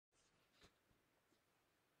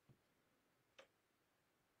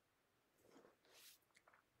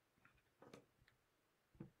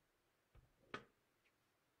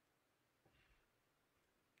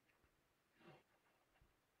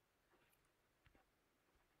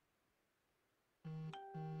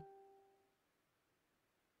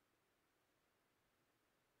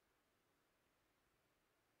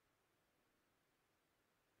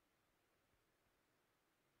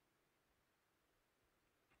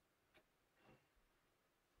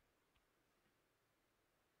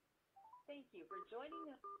Thank you for joining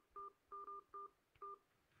us.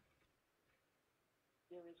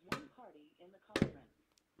 There is one party in the conference.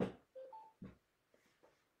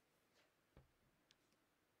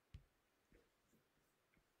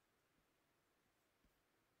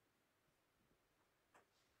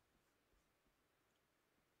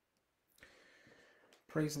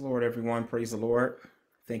 Praise the Lord, everyone. Praise the Lord.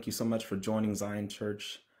 Thank you so much for joining Zion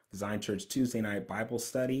Church Tuesday night Bible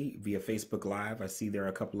study via Facebook Live. I see there are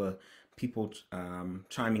a couple of people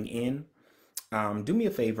chiming in. Do me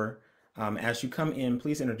a favor. As you come in,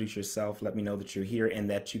 please introduce yourself. Let me know that you're here and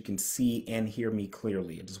that you can see and hear me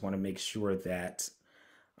clearly. I just want to make sure that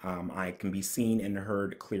I can be seen and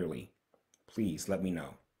heard clearly. Please let me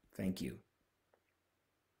know. Thank you.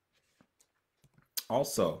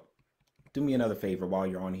 Also, do me another favor while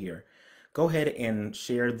you're on here. Go ahead and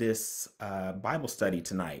share this Bible study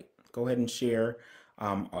tonight. Go ahead and share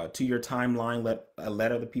to your timeline.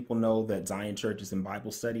 Let other people know that Zion Church is in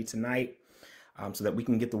Bible study tonight, so that we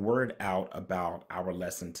can get the word out about our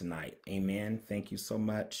lesson tonight. Amen. Thank you so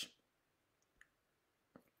much.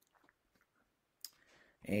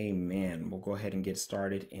 Amen. We'll go ahead and get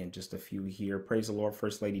started in just a few here. Praise the Lord,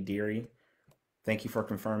 First Lady Deary. Thank you for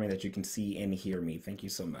confirming that you can see and hear me. Thank you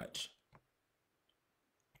so much.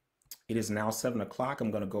 It is now 7 o'clock.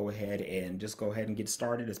 I'm going to go ahead and get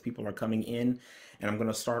started as people are coming in. And I'm going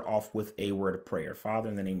to start off with a word of prayer. Father,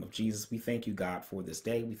 in the name of Jesus, we thank you, God, for this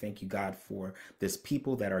day. We thank you, God, for this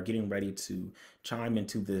people that are getting ready to chime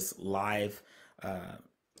into this live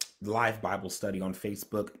Bible study on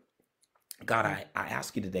Facebook. God, I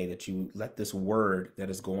ask you today that you let this word that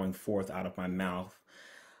is going forth out of my mouth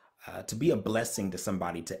to be a blessing to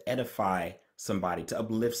somebody, to edify somebody, to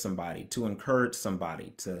uplift somebody, to encourage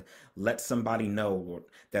somebody, to let somebody know, Lord,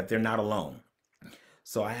 that they're not alone.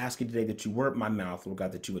 So I ask you today that you word my mouth, Lord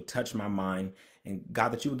God, that you would touch my mind, and God,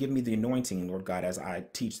 that you would give me the anointing, Lord God, as I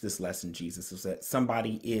teach this lesson, Jesus, so that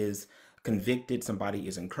somebody is convicted, somebody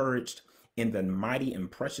is encouraged. In the mighty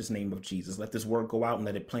and precious name of Jesus, let this word go out and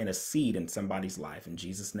let it plant a seed in somebody's life. In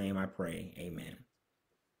Jesus' name I pray, amen.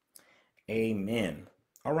 Amen.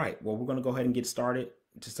 All right, well, we're going to go ahead and get started.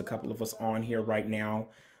 Just a couple of us on here right now,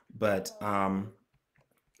 but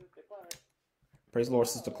praise the Lord,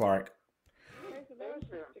 Sister Clark.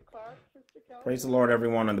 Praise the Lord,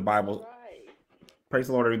 everyone on the Bible. Praise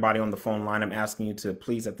the Lord, everybody on the phone line. I'm asking you to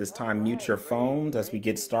please at this time mute your phones as we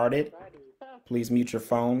get started. Please mute your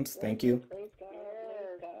phones. Thank you.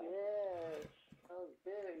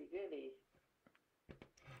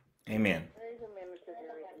 Amen.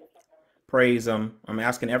 Praise him. I'm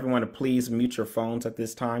asking everyone to please mute your phones at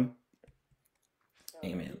this time.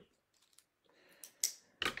 Amen.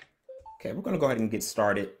 Okay, we're going to go ahead and get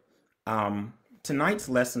started. Tonight's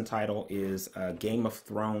lesson title is Game of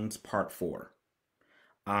Thrones Part 4.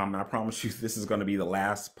 I promise you this is going to be the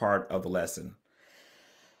last part of the lesson.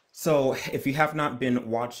 So if you have not been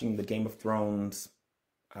watching the Game of Thrones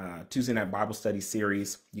Tuesday Night Bible Study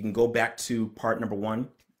series, you can go back to part number 1.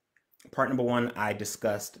 Part number 1, I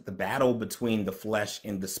discussed the battle between the flesh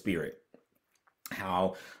and the spirit.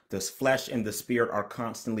 How this flesh and the spirit are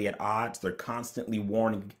constantly at odds. They're constantly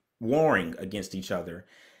warring against each other.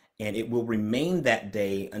 And it will remain that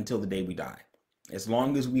day until the day we die. As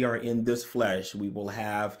long as we are in this flesh, we will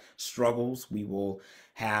have struggles. We will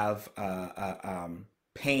have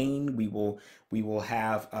pain. We will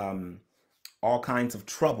have all kinds of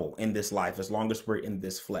trouble in this life as long as we're in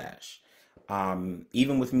this flesh.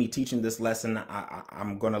 Even with me teaching this lesson,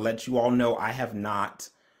 I'm going to let you all know I have not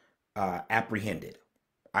apprehended.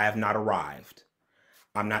 I have not arrived.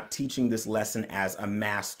 I'm not teaching this lesson as a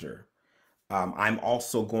master. I'm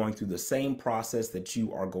also going through the same process that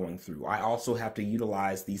you are going through. I also have to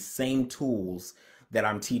utilize these same tools that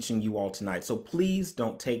I'm teaching you all tonight. So please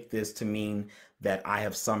don't take this to mean that I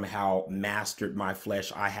have somehow mastered my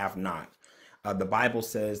flesh. I have not. The Bible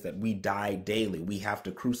says that we die daily. We have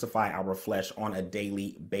to crucify our flesh on a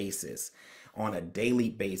daily basis. On a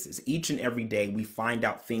daily basis. Each and every day we find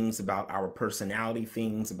out things about our personality,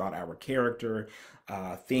 things about our character,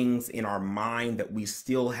 things in our mind that we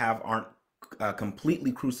still have aren't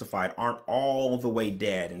completely crucified, aren't all the way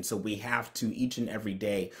dead. And so we have to each and every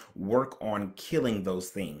day work on killing those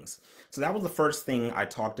things. So that was the first thing I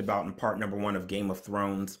talked about in part number 1 of Game of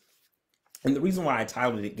Thrones. And the reason why I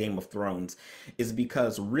titled it Game of Thrones is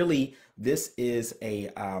because really this is a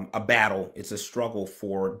battle. It's a struggle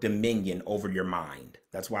for dominion over your mind.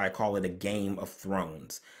 That's why I call it a Game of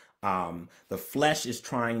Thrones. The flesh is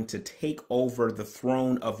trying to take over the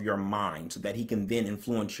throne of your mind so that he can then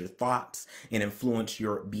influence your thoughts and influence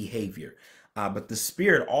your behavior. But the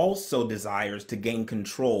Spirit also desires to gain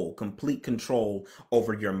control, complete control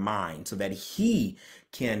over your mind, so that He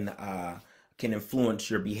can influence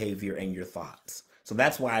your behavior and your thoughts. So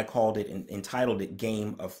that's why I called it and entitled it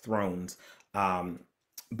Game of Thrones. Um,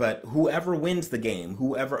 but whoever wins the game,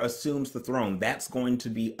 whoever assumes the throne, that's going to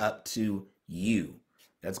be up to you.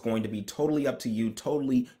 That's going to be totally up to you,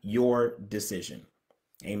 totally your decision.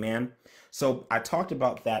 Amen. So I talked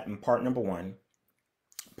about that in part number 1.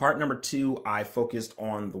 Part number 2, I focused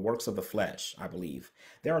on the works of the flesh, I believe.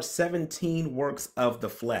 There are 17 works of the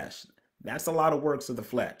flesh. That's a lot of works of the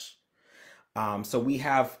flesh. So we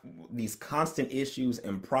have these constant issues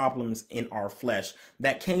and problems in our flesh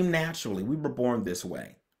that came naturally. We were born this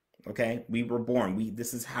way. Okay, we were born.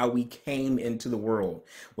 This is how we came into the world,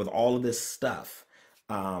 with all of this stuff.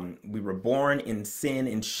 We were born in sin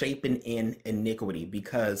and shapen in iniquity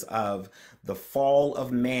because of the fall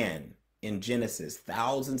of man in Genesis,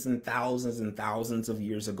 thousands and thousands and thousands of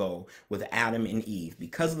years ago, with Adam and Eve.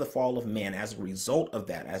 Because of the fall of man, as a result of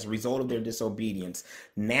that, as a result of their disobedience,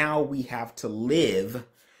 now we have to live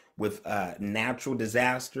with natural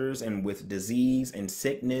disasters and with disease and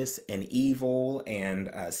sickness and evil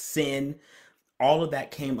and sin. All of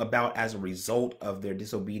that came about as a result of their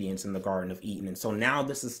disobedience in the Garden of Eden. And so now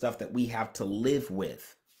this is stuff that we have to live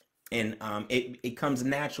with. And it comes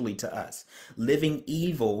naturally to us. Living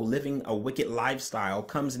evil, living a wicked lifestyle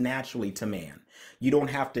comes naturally to man. You don't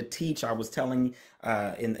have to teach. I was telling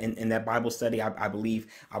in that Bible study, I believe,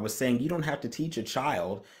 I was saying you don't have to teach a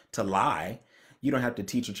child to lie. You don't have to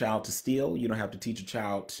teach a child to steal. You don't have to teach a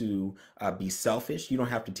child to be selfish. You don't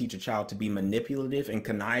have to teach a child to be manipulative and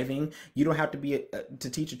conniving. You don't have to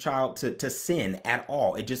teach a child to sin at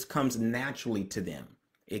all. It just comes naturally to them.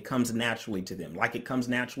 It comes naturally to them, like it comes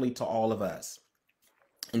naturally to all of us.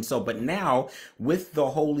 And so, but now with the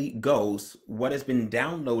Holy Ghost, what has been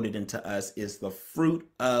downloaded into us is the fruit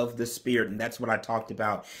of the Spirit. And that's what I talked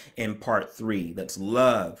about in part 3. That's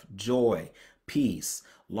love, joy, peace,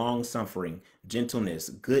 long suffering, gentleness,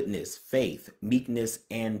 goodness, faith, meekness,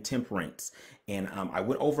 and temperance. And I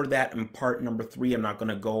went over that in part number 3. I'm not going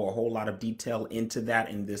to go a whole lot of detail into that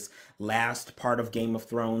in this last part of Game of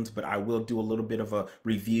Thrones, but I will do a little bit of a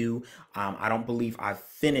review. I don't believe I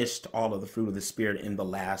finished all of the fruit of the Spirit in the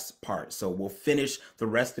last part. So we'll finish the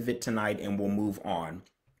rest of it tonight and we'll move on.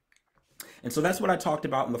 And so that's what I talked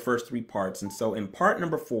about in the first 3 parts. And so in part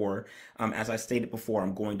number 4, as I stated before,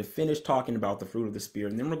 I'm going to finish talking about the fruit of the Spirit.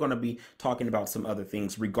 And then we're going to be talking about some other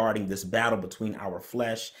things regarding this battle between our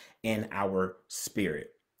flesh and our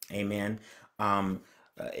spirit. Amen.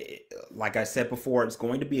 Like I said before, it's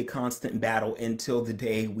going to be a constant battle until the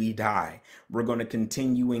day we die. We're going to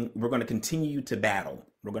continue to battle.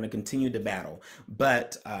 We're going to continue to battle.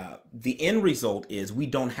 But the end result is we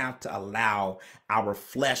don't have to allow our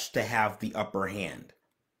flesh to have the upper hand.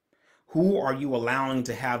 Who are you allowing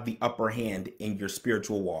to have the upper hand in your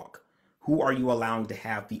spiritual walk? Who are you allowing to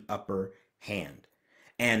have the upper hand?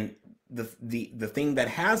 And the thing that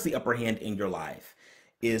has the upper hand in your life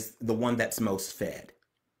is the one that's most fed.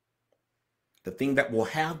 The thing that will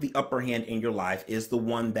have the upper hand in your life is the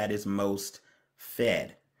one that is most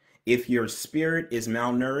fed. If your spirit is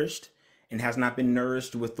malnourished and has not been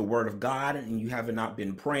nourished with the word of God, and you have not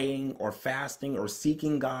been praying or fasting or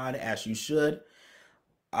seeking God as you should,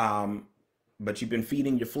 but you've been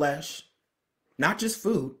feeding your flesh, not just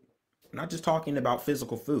food, not just talking about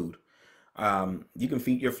physical food. You can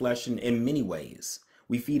feed your flesh in many ways.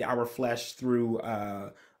 We feed our flesh through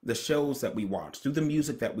the shows that we watch, through the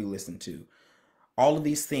music that we listen to. All of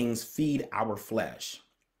these things feed our flesh.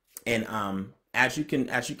 And as you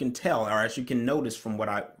can tell, or as you can notice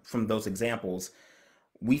from those examples,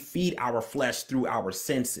 we feed our flesh through our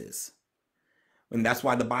senses. And that's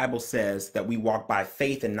why the Bible says that we walk by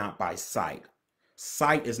faith and not by sight.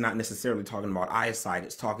 Sight is not necessarily talking about eyesight,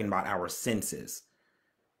 it's talking about our senses.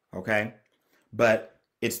 Okay? But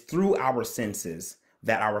it's through our senses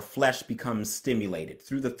that our flesh becomes stimulated,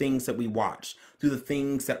 through the things that we watch, through the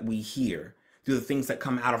things that we hear, through the things that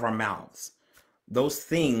come out of our mouths. Those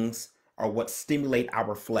things are what stimulate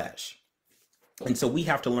our flesh. And so we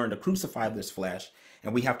have to learn to crucify this flesh,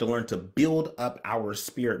 and we have to learn to build up our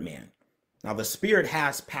spirit man. Now, the Spirit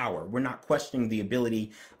has power. We're not questioning the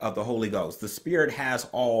ability of the Holy Ghost. The Spirit has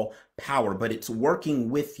all power, but it's working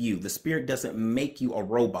with you. The Spirit doesn't make you a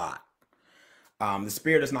robot. The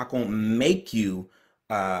Spirit is not going to make you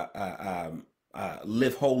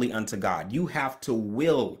live holy unto God. You have to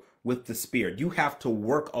will with the Spirit. You have to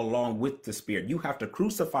work along with the Spirit. You have to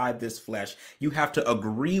crucify this flesh. You have to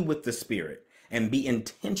agree with the Spirit and be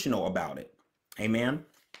intentional about it. Amen.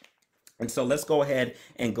 And so let's go ahead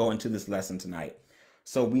and go into this lesson tonight.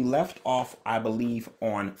 So we left off, I believe,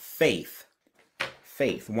 on faith.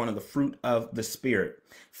 Faith, one of the fruit of the Spirit.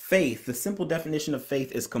 Faith, the simple definition of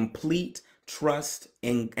faith is complete trust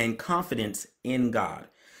and confidence in God.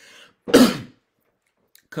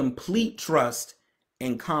 Complete trust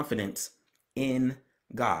and confidence in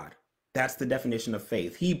God. That's the definition of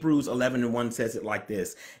faith. Hebrews 11:1 says it like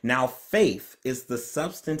this. Now faith is the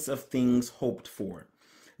substance of things hoped for,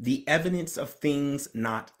 the evidence of things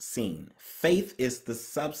not seen. Faith is the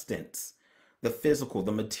substance, the physical,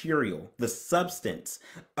 the material, the substance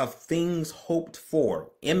of things hoped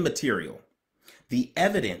for, immaterial, the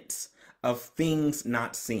evidence of things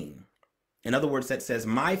not seen. In other words, that says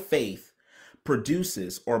my faith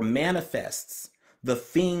produces or manifests the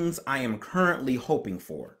things I am currently hoping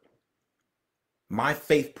for. My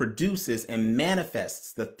faith produces and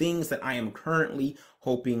manifests the things that I am currently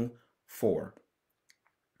hoping for.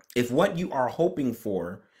 If what you are hoping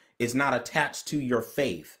for is not attached to your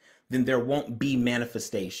faith, then there won't be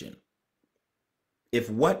manifestation. If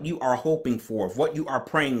what you are hoping for, if what you are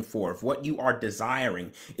praying for, if what you are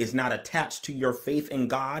desiring is not attached to your faith in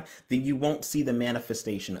God, then you won't see the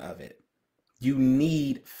manifestation of it. You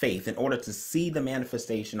need faith in order to see the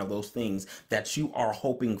manifestation of those things that you are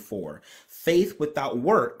hoping for. Faith without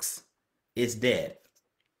works is dead.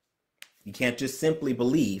 You can't just simply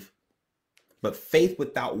believe, but faith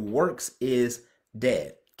without works is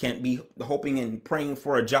dead. Can't be hoping and praying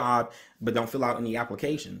for a job, but don't fill out any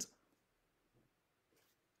applications.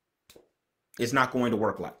 It's not going to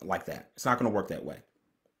work like that. It's not going to work that way.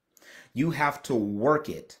 You have to work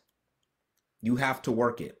it. You have to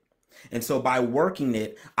work it. And so by working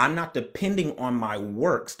it, I'm not depending on my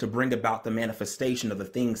works to bring about the manifestation of the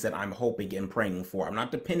things that I'm hoping and praying for. I'm not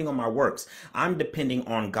depending on my works. I'm depending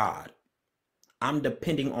on God. I'm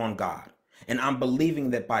depending on God. And I'm believing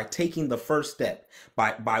that by taking the first step,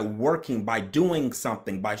 by working, by doing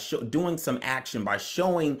something, by doing some action, by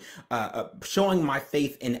showing my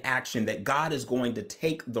faith in action, that God is going to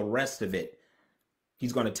take the rest of it.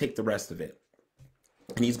 He's going to take the rest of it.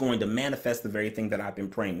 And he's going to manifest the very thing that I've been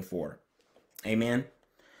praying for. Amen.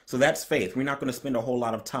 So that's faith. We're not going to spend a whole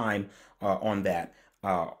lot of time on that.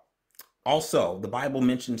 Also, the Bible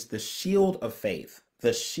mentions the shield of faith.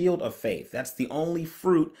 The shield of faith. That's the only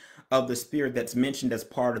fruit of the Spirit that's mentioned as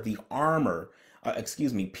part of the armor.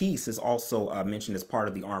 Peace is also mentioned as part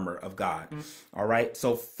of the armor of God. All right.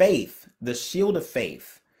 So faith, the shield of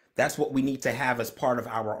faith, that's what we need to have as part of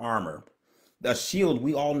our armor. The shield,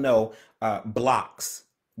 we all know, blocks.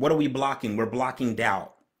 What are we blocking? We're blocking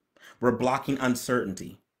doubt. We're blocking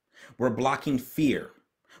uncertainty. We're blocking fear.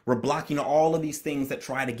 We're blocking all of these things that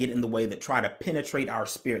try to get in the way, that try to penetrate our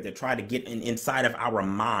spirit, that try to get inside of our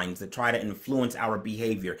minds, that try to influence our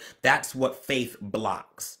behavior. That's what faith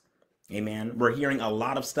blocks. Amen. We're hearing a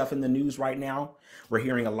lot of stuff in the news right now. We're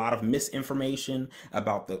hearing a lot of misinformation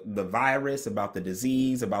about the virus, about the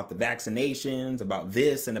disease, about the vaccinations, about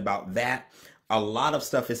this and about that. A lot of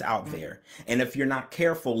stuff is out there. And if you're not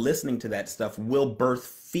careful, listening to that stuff will birth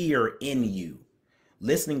fear in you.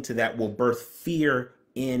 Listening to that will birth fear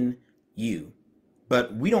in you.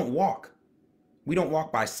 But we don't walk. We don't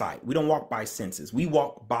walk by sight. We don't walk by senses. We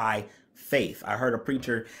walk by faith. I heard a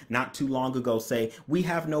preacher not too long ago say, we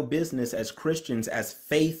have no business as Christians, as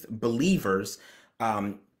faith believers,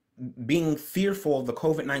 being fearful of the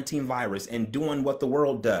COVID-19 virus and doing what the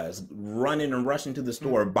world does, running and rushing to the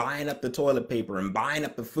store, buying up the toilet paper and buying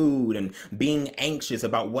up the food and being anxious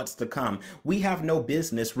about what's to come. We have no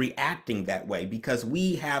business reacting that way because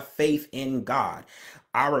we have faith in God.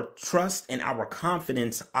 Our trust and our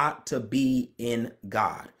confidence ought to be in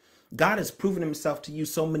God. God has proven himself to you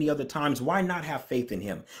so many other times. Why not have faith in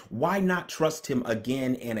him? Why not trust him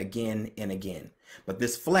again and again and again? But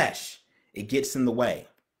this flesh, it gets in the way.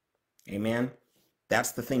 Amen.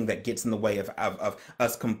 That's the thing that gets in the way of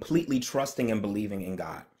us completely trusting and believing in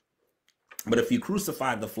God. But if you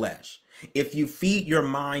crucify the flesh, if you feed your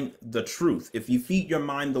mind the truth, if you feed your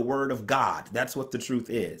mind the word of God, that's what the truth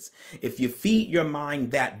is. If you feed your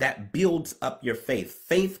mind that builds up your faith.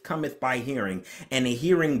 Faith cometh by hearing, and a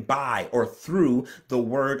hearing by or through the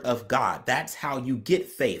word of God. That's how you get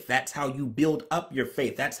faith. That's how you build up your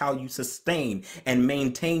faith. That's how you sustain and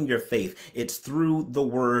maintain your faith. It's through the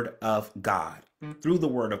word of God. Through the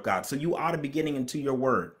word of God. So you ought to be getting into your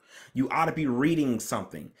word. You ought to be reading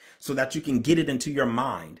something so that you can get it into your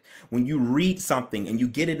mind. When you read something and you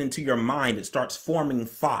get it into your mind, it starts forming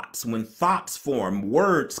thoughts. When thoughts form,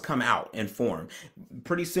 words come out and form.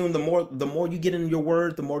 Pretty soon, the more you get in your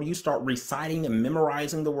word, the more you start reciting and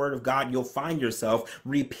memorizing the word of God, you'll find yourself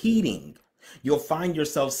repeating You'll find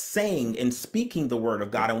yourself saying and speaking the word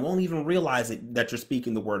of God and won't even realize it, that you're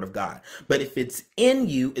speaking the word of God. But if it's in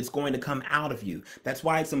you, it's going to come out of you. That's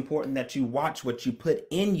why it's important that you watch what you put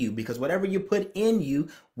in you, because whatever you put in you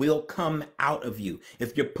will come out of you.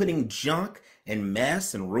 If you're putting junk and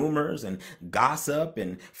mess and rumors and gossip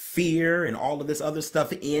and fear and all of this other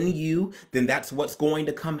stuff in you, then that's what's going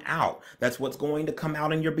to come out. That's what's going to come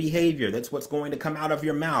out in your behavior. That's what's going to come out of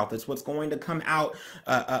your mouth. That's what's going to come out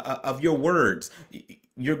of your words.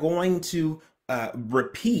 You're going to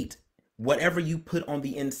repeat whatever you put on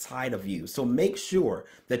the inside of you. So make sure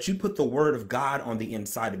that you put the word of God on the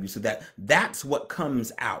inside of you, so that that's what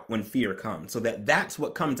comes out when fear comes, so that that's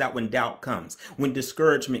what comes out when doubt comes, when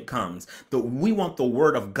discouragement comes. We want the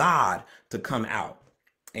word of God to come out.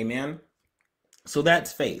 Amen. So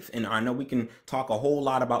that's faith. And I know we can talk a whole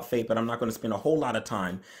lot about faith, but I'm not going to spend a whole lot of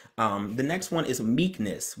time. The next one is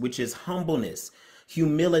meekness, which is humbleness,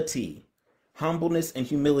 humility, humbleness and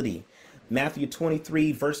humility. Matthew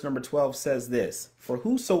 23, verse number 12 says this: "For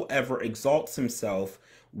whosoever exalts himself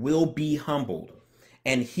will be humbled,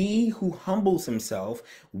 and he who humbles himself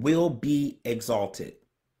will be exalted."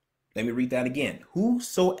 Let me read that again.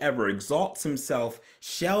 "Whosoever exalts himself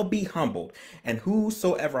shall be humbled, and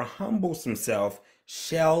whosoever humbles himself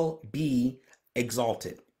shall be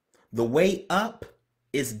exalted." The way up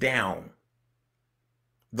is down.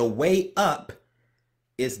 The way up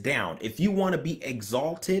is down. If you want to be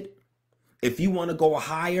exalted, if you want to go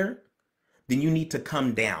higher, then you need to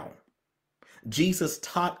come down. Jesus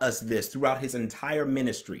taught us this throughout his entire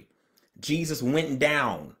ministry. Jesus went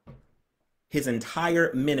down his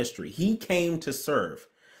entire ministry. He came to serve.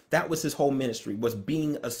 That was his whole ministry, was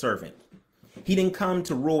being a servant. He didn't come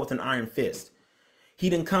to rule with an iron fist. He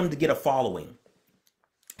didn't come to get a following.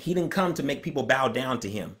 He didn't come to make people bow down to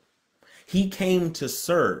him. He came to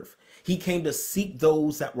serve. He came to seek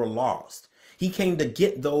those that were lost. He came to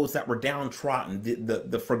get those that were downtrodden,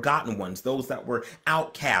 the forgotten ones, those that were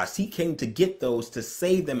outcasts. He came to get those, to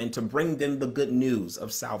save them, and to bring them the good news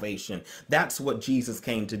of salvation. That's what Jesus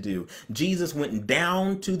came to do. Jesus went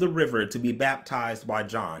down to the river to be baptized by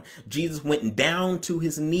John. Jesus went down to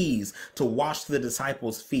his knees to wash the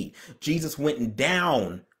disciples' feet. Jesus went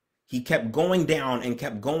down. He kept going down and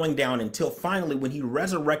kept going down until finally, when he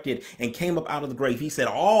resurrected and came up out of the grave, he said,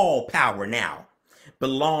 "All power now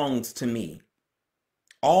belongs to me.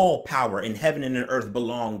 All power in heaven and in earth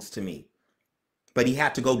belongs to me." But he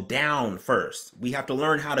had to go down first. We have to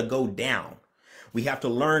learn how to go down. We have to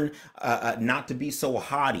learn not to be so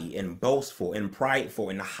haughty and boastful and prideful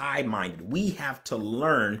and high-minded. We have to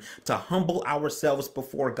learn to humble ourselves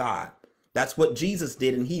before God. That's what Jesus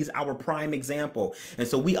did, and he's our prime example. And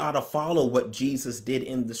so we ought to follow what Jesus did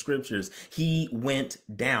in the scriptures. He went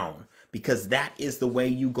down, because that is the way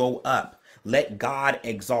you go up. Let God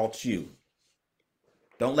exalt you.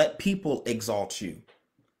 Don't let people exalt you.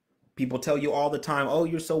 People tell you all the time, "Oh,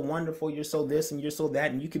 you're so wonderful, you're so this and you're so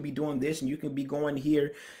that, and you could be doing this and you can be going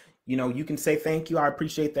here." You know, you can say, "Thank you, I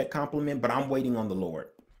appreciate that compliment," but I'm waiting on the Lord.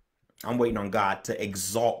 I'm waiting on God to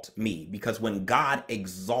exalt me, because when God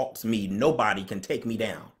exalts me, nobody can take me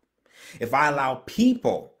down. If I allow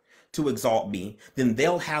people to exalt me, then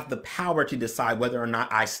they'll have the power to decide whether or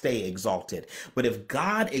not I stay exalted. But if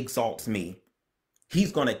God exalts me,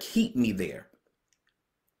 he's going to keep me there.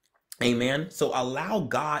 Amen. So allow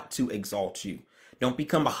God to exalt you. Don't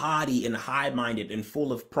become haughty and high-minded and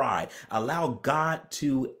full of pride. Allow God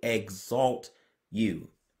to exalt you.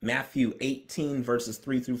 Matthew 18 verses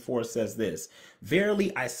 3 through 4 says this: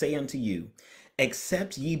 "Verily I say unto you,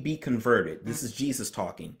 except ye be converted," this is Jesus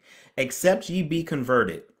talking, "except ye be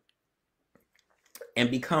converted and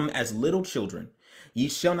become as little children, ye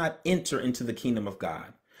shall not enter into the kingdom of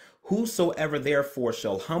God. Whosoever therefore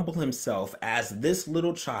shall humble himself as this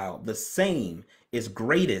little child, the same is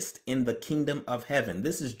greatest in the kingdom of heaven."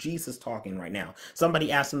 This is Jesus talking right now.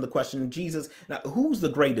 Somebody asked him the question, "Jesus, now who's the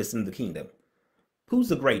greatest in the kingdom? Who's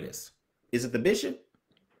the greatest? Is it the bishop?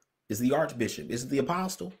 Is it the archbishop? Is it the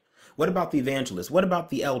apostle? What about the evangelist? What about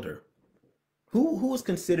the elder? Who is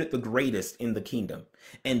considered the greatest in the kingdom?"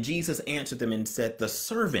 And Jesus answered them and said, "The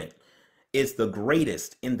servant is the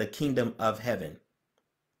greatest in the kingdom of heaven."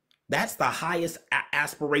 That's the highest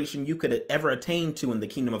aspiration you could ever attain to in the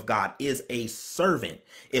kingdom of God, is a servant.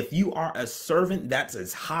 If you are a servant, that's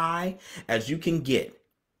as high as you can get.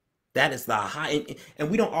 That is the high. And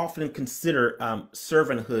we don't often consider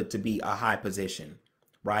servanthood to be a high position,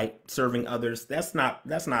 right? Serving others, that's not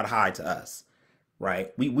high to us,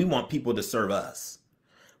 right? We want people to serve us.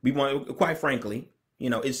 We want, quite frankly,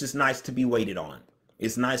 it's just nice to be waited on.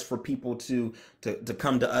 It's nice for people to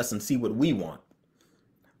come to us and see what we want.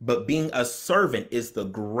 But being a servant is the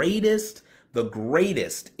greatest the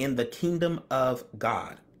greatest in the kingdom of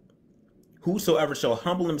God. Whosoever shall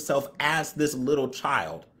humble himself as this little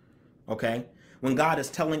child. Okay? When God is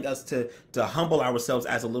telling us to humble ourselves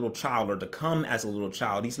as a little child or to come as a little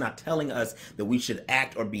child, he's not telling us that we should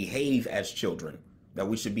act or behave as children, that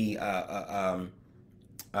we should be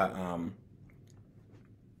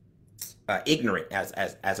ignorant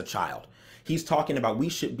as a child. He's talking about we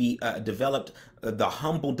should be developed the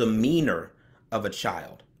humble demeanor of a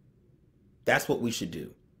child. That's what we should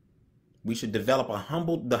do. We should develop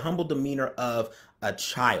the humble demeanor of a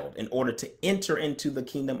child in order to enter into the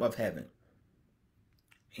kingdom of heaven.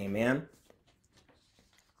 Amen.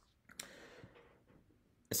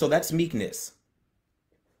 So that's meekness.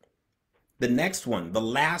 The next one, the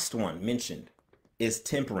last one mentioned, is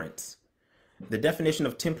temperance. The definition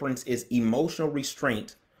of temperance is emotional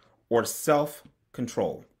restraint or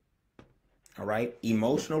self-control. All right?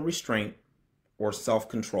 Emotional restraint or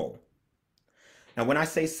self-control. Now, when I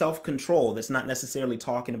say self-control, that's not necessarily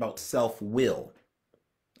talking about self-will.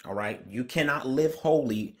 All right? You cannot live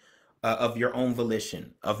wholly of your own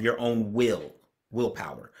volition, of your own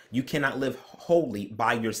willpower. You cannot live wholly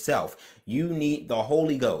by yourself. You need the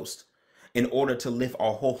Holy Ghost in order to live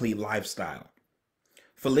a holy lifestyle.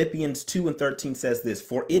 Philippians 2:13 says this,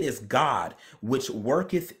 for it is God which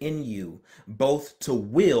worketh in you both to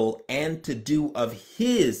will and to do of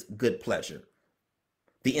his good pleasure.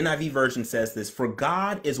 The NIV version says this, for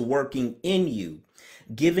God is working in you,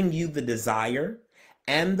 giving you the desire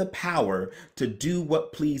and the power to do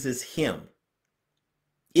what pleases him.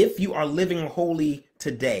 If you are living holy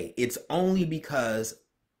today, it's only because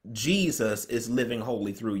Jesus is living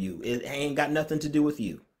holy through you. It ain't got nothing to do with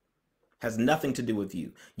you. Has nothing to do with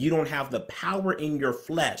you. You don't have the power in your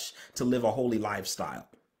flesh to live a holy lifestyle.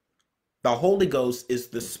 The Holy Ghost is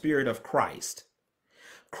the Spirit of Christ.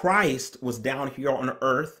 Christ was down here on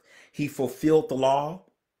earth. He fulfilled the law,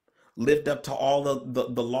 lived up to all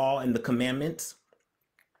the law and the commandments.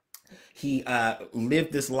 He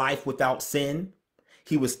lived this life without sin.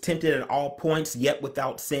 He was tempted at all points, yet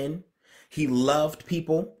without sin. He loved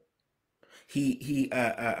people. He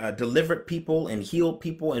delivered people and healed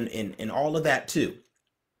people and all of that too.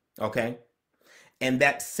 Okay. And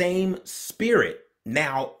that same Spirit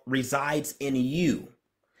now resides in you.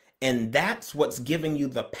 And that's what's giving you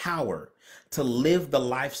the power to live the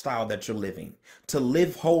lifestyle that you're living, to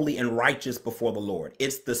live holy and righteous before the Lord.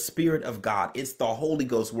 It's the Spirit of God. It's the Holy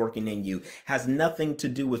Ghost working in you. Has nothing to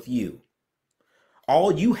do with you.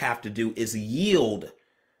 All you have to do is yield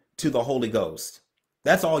to the Holy Ghost.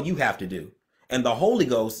 That's all you have to do. And the Holy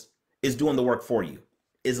Ghost is doing the work for you,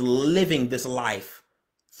 is living this life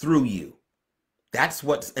through you. That's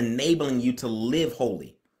what's enabling you to live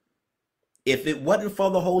holy. If it wasn't for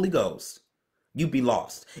the Holy Ghost, you'd be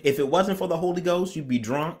lost. If it wasn't for the Holy Ghost, you'd be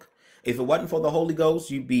drunk. If it wasn't for the Holy Ghost,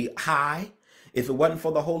 you'd be high. If it wasn't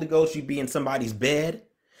for the Holy Ghost, you'd be in somebody's bed.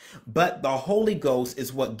 But the Holy Ghost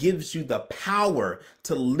is what gives you the power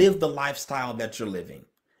to live the lifestyle that you're living.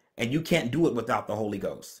 And you can't do it without the Holy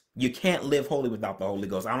Ghost. You can't live holy without the Holy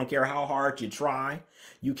Ghost. I don't care how hard you try.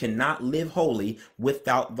 You cannot live holy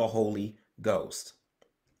without the Holy Ghost.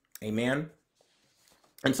 Amen.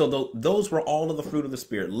 And so those were all of the fruit of the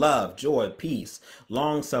Spirit: love, joy, peace,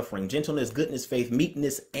 long suffering, gentleness, goodness, faith,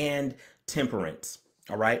 meekness, and temperance.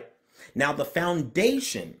 All right. Now, the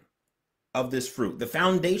foundation of this fruit, the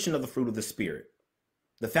foundation of the fruit of the Spirit,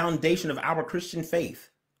 the foundation of our Christian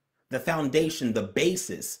faith, the foundation, the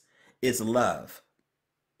basis is love.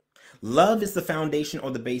 Love is the foundation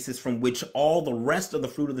or the basis from which all the rest of the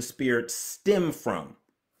fruit of the Spirit stem from.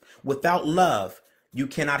 Without love, you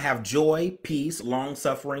cannot have joy, peace, long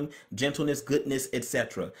suffering, gentleness, goodness,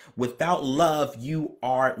 etc. Without love, you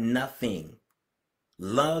are nothing.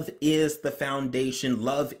 Love is the foundation.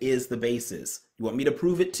 Love is the basis. You want me to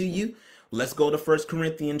prove it to you? Let's go to 1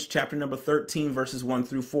 Corinthians chapter number 13, verses 1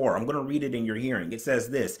 through 4. I'm going to read it in your hearing. It says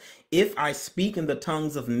this: if I speak in the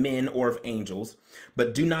tongues of men or of angels,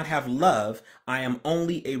 but do not have love, I am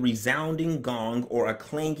only a resounding gong or a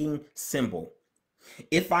clanging cymbal.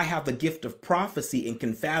 If I have the gift of prophecy and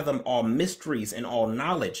can fathom all mysteries and all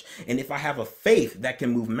knowledge, and if I have a faith that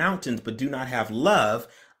can move mountains but do not have love,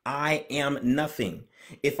 I am nothing.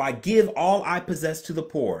 If I give all I possess to the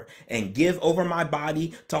poor and give over my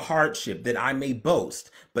body to hardship that I may boast,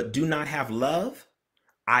 but do not have love,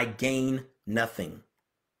 I gain nothing.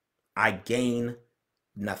 I gain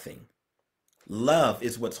nothing. Love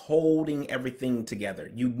is what's holding everything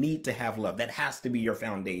together. You need to have love. That has to be your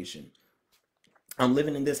foundation. I'm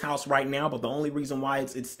living in this house right now, but the only reason why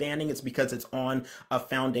it's standing is because it's on a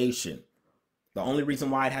foundation. The only reason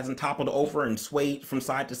why it hasn't toppled over and swayed from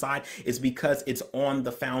side to side is because it's on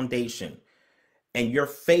the foundation. And your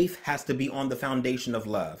faith has to be on the foundation of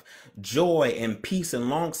love. Joy and peace and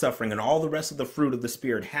long suffering and all the rest of the fruit of the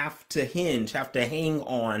Spirit have to hang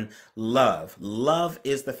on love. Love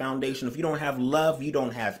is the foundation. If you don't have love, you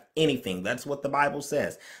don't have anything. That's what the Bible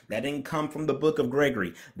says. That didn't come from the book of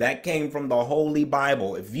Gregory. That came from the Holy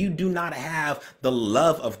Bible. If you do not have the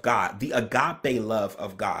love of God, the agape love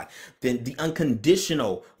of God, then the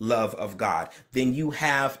unconditional love of God, then you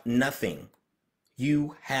have nothing.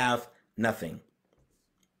 You have nothing.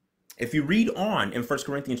 If you read on in 1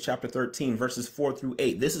 Corinthians chapter 13, verses 4 through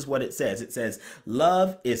 8, this is what it says. It says,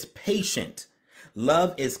 love is patient.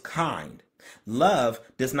 Love is kind. Love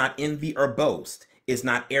does not envy or boast, is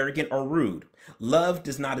not arrogant or rude. Love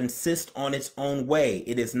does not insist on its own way.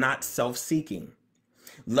 It is not self-seeking.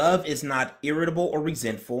 Love is not irritable or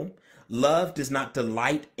resentful. Love does not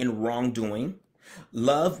delight in wrongdoing.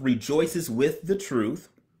 Love rejoices with the truth.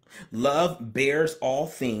 Love bears all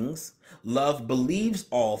things. Love believes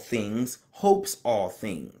all things, hopes all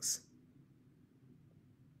things.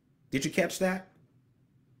 Did you catch that?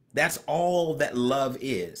 That's all that love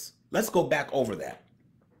is. Let's go back over that.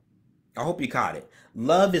 I hope you caught it.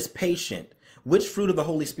 Love is patient. Which fruit of the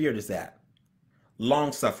Holy Spirit is that?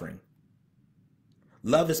 Long suffering.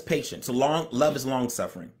 Love is patient. So love is long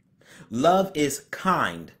suffering. Love is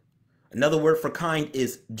kind. Another word for kind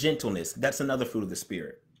is gentleness. That's another fruit of the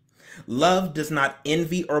Spirit. Love does not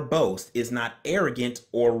envy or boast, is not arrogant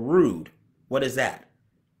or rude. What is that?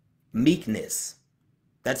 Meekness.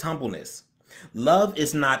 That's humbleness. Love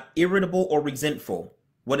is not irritable or resentful.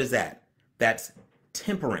 What is that? That's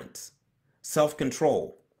temperance,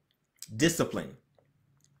 self-control, discipline.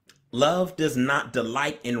 Love does not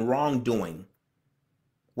delight in wrongdoing.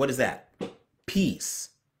 What is that?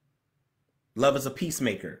 Peace. Love is a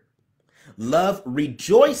peacemaker. Love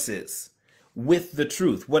rejoices with the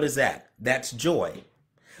truth. What is that? That's joy.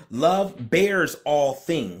 Love bears all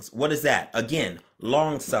things. What is that? Again,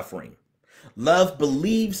 long suffering. Love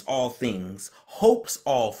believes all things, hopes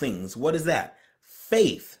all things. What is that?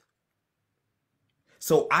 Faith.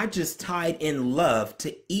 So I just tied in love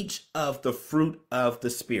to each of the fruit of the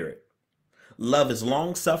Spirit. Love is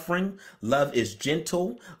long suffering. Love is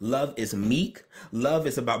gentle. Love is meek. Love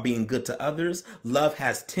is about being good to others. Love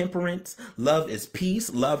has temperance. Love is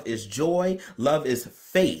peace. Love is joy. Love is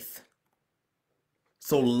faith.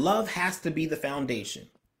 So love has to be the foundation.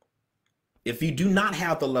 If you do not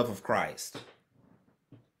have the love of Christ,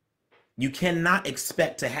 you cannot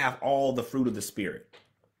expect to have all the fruit of the Spirit.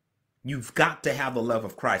 You've got to have the love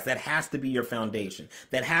of Christ. That has to be your foundation.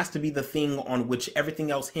 That has to be the thing on which everything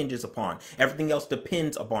else hinges upon, everything else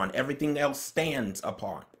depends upon, everything else stands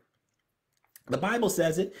upon. The Bible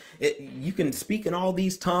says it. You can speak in all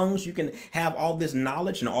these tongues. You can have all this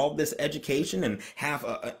knowledge and all this education and have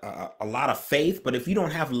a lot of faith. But if you don't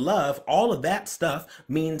have love, all of that stuff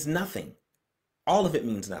means nothing. All of it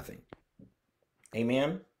means nothing.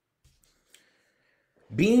 Amen.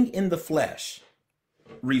 Being in the flesh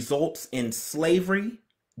results in slavery,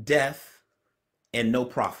 death, and no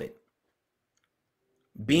profit.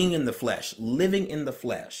 Being in the flesh, living in the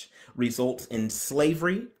flesh, results in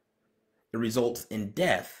slavery, it results in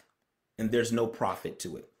death, and there's no profit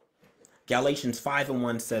to it. Galatians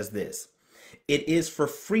 5:1 says this, "It is for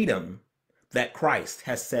freedom that Christ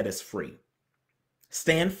has set us free.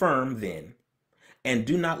 Stand firm then, and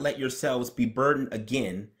do not let yourselves be burdened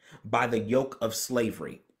again by the yoke of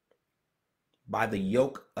slavery." By the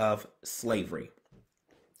yoke of slavery.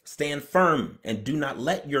 Stand firm and do not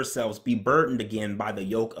let yourselves be burdened again by the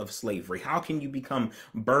yoke of slavery. How can you become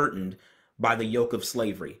burdened by the yoke of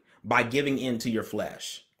slavery? By giving in to your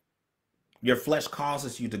flesh. Your flesh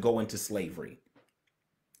causes you to go into slavery.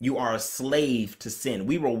 You are a slave to sin.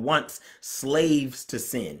 We were once slaves to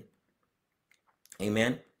sin.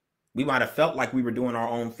 Amen. We might have felt like we were doing our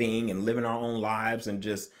own thing and living our own lives and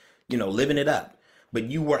just, living it up. But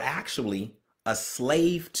you were actually a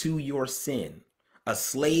slave to your sin, a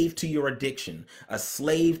slave to your addiction, a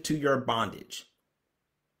slave to your bondage.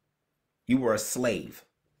 You were a slave.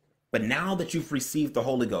 But now that you've received the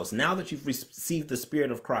Holy Ghost, now that you've received the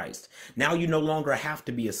Spirit of Christ, now you no longer have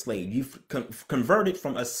to be a slave. You've converted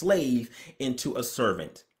from a slave into a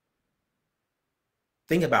servant.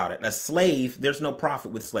 Think about it. A slave, there's no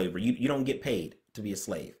profit with slavery. You don't get paid to be a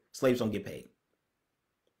slave. Slaves don't get paid.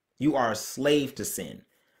 You are a slave to sin.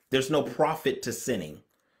 There's no profit to sinning.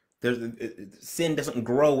 Sin doesn't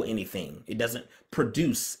grow anything. It doesn't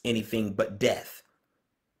produce anything but death.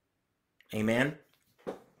 Amen.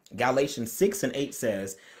 Galatians 6:8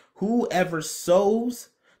 says, "Whoever sows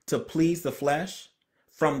to please the flesh,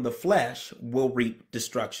 from the flesh will reap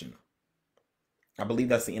destruction." I believe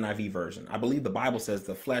that's the NIV version. I believe the Bible says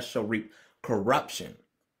the flesh shall reap corruption.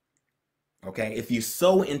 Okay, if you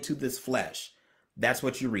sow into this flesh, that's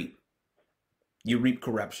what you reap. You reap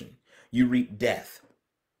corruption. You reap death.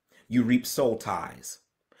 You reap soul ties.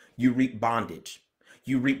 You reap bondage.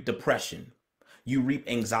 You reap depression. You reap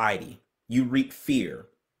anxiety. You reap fear.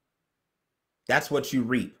 That's what you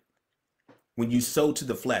reap when you sow to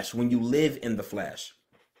the flesh, when you live in the flesh.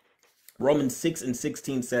 Romans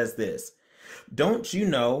 6:16 says this, don't you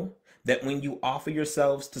know that when you offer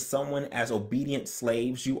yourselves to someone as obedient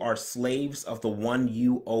slaves, you are slaves of the one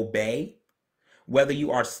you obey, whether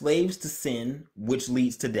you are slaves to sin, which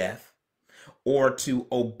leads to death, or to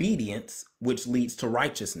obedience, which leads to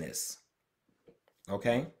righteousness.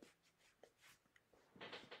 Okay?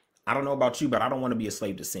 I don't know about you, but I don't want to be a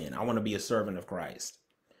slave to sin. I want to be a servant of Christ.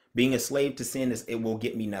 Being a slave to sin, it will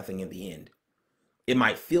get me nothing in the end. It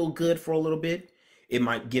might feel good for a little bit. It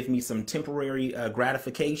might give me some temporary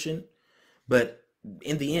gratification, but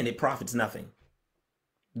in the end, it profits nothing.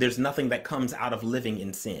 There's nothing that comes out of living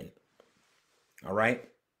in sin. All right?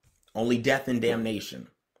 Only death and damnation.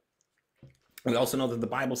 We also know that the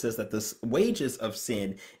Bible says that the wages of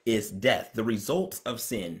sin is death. The results of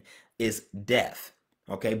sin is death.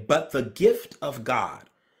 Okay? But the gift of God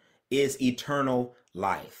is eternal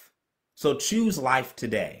life. So choose life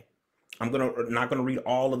today. I'm not going to read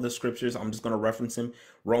all of the scriptures. I'm just going to reference them.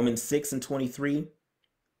 Romans 6:23,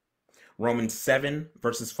 Romans 7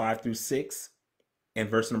 verses 5 through 6, and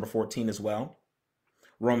verse number 14 as well.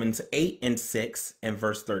 Romans 8:6 and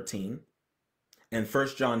verse 13, and 1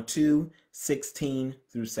 John 2:16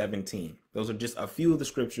 through 17. Those are just a few of the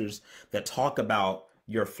scriptures that talk about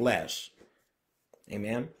your flesh.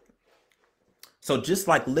 Amen. So just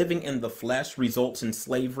like living in the flesh results in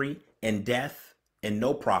slavery and death and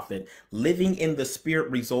no profit, living in the Spirit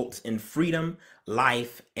results in freedom,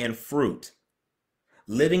 life, and fruit.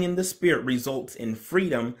 Living in the Spirit results in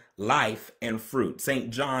freedom, life, and fruit.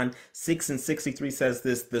 St. John 6:63 says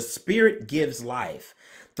this, the Spirit gives life.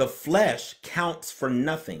 The flesh counts for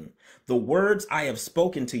nothing. The words I have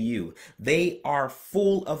spoken to you, they are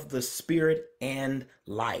full of the Spirit and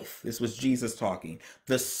life. This was Jesus talking.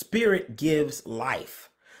 The Spirit gives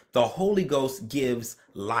life. The Holy Ghost gives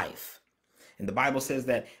life. And the Bible says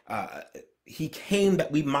that he came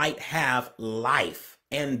that we might have life,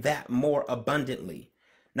 and that more abundantly.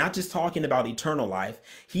 Not just talking about eternal life.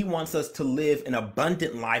 He wants us to live an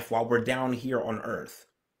abundant life while we're down here on earth.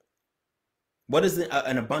 What does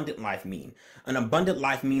an abundant life mean? An abundant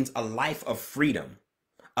life means a life of freedom,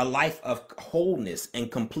 a life of wholeness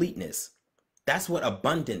and completeness. That's what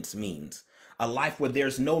abundance means. A life where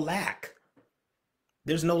there's no lack.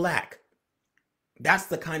 There's no lack. That's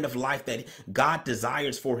the kind of life that God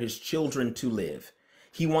desires for his children to live.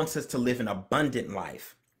 He wants us to live an abundant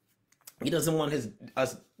life. He doesn't want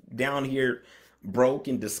us down here broke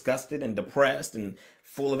and disgusted and depressed and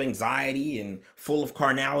full of anxiety and full of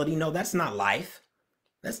carnality. No, that's not life.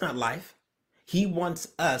 That's not life. He wants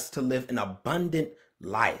us to live an abundant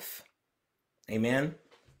life. Amen.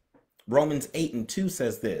 Romans 8:2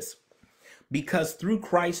 says this, because through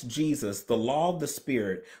Christ Jesus, the law of the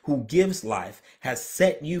Spirit who gives life has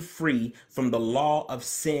set you free from the law of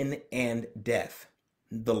sin and death.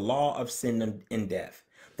 The law of sin and death.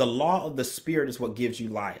 The law of the Spirit is what gives you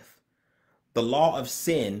life. The law of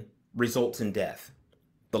sin results in death.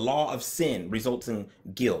 The law of sin results in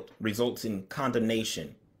guilt, results in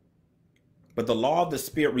condemnation. But the law of the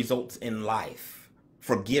Spirit results in life,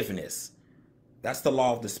 forgiveness. That's the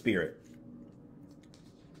law of the Spirit.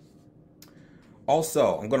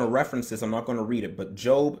 Also, I'm going to reference this. I'm not going to read it, but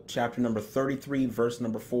Job chapter number 33, verse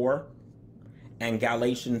number 4, and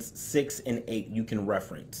Galatians 6:8, you can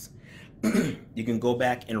reference. You can go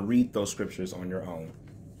back and read those scriptures on your own.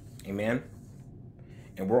 Amen.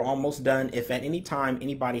 And we're almost done. If at any time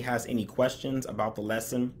anybody has any questions about the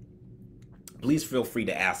lesson, please feel free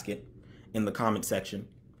to ask it in the comment section.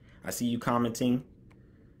 I see you commenting.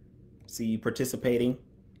 See you participating.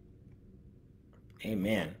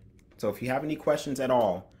 Amen. So if you have any questions at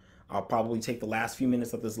all, I'll probably take the last few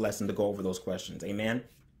minutes of this lesson to go over those questions. Amen.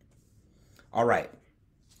 All right.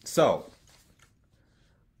 So,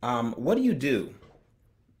 what do you do?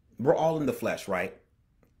 We're all in the flesh, right?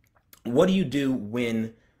 What do you do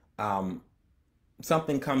when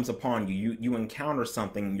something comes upon you? You encounter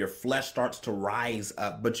something, your flesh starts to rise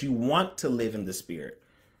up, but you want to live in the Spirit.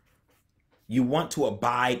 You want to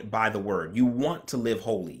abide by the word. You want to live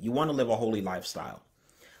holy. You want to live a holy lifestyle.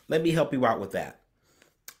 Let me help you out with that.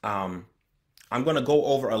 I'm going to go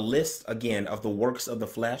over a list again of the works of the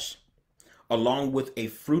flesh, along with a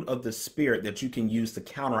fruit of the Spirit that you can use to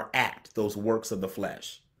counteract those works of the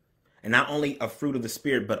flesh. And not only a fruit of the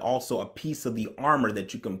Spirit, but also a piece of the armor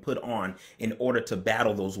that you can put on in order to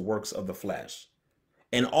battle those works of the flesh.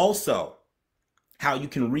 And also how you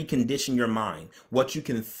can recondition your mind, what you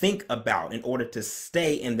can think about in order to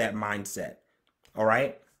stay in that mindset. All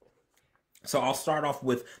right. So I'll start off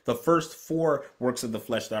with the first four works of the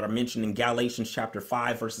flesh that are mentioned in Galatians chapter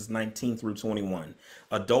 5, verses 19 through 21.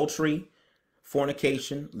 Adultery,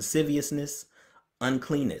 fornication, lasciviousness,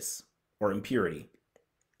 uncleanness, or impurity.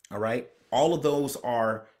 All right. All of those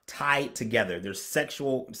are tied together. There's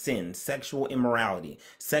sexual sin, sexual immorality,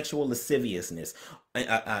 sexual lasciviousness,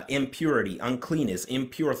 impurity, uncleanness,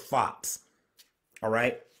 impure thoughts. All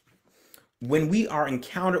right. When we are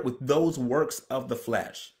encountered with those works of the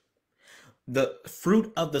flesh, the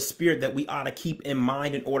fruit of the Spirit that we ought to keep in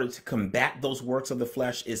mind in order to combat those works of the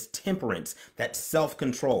flesh is temperance, that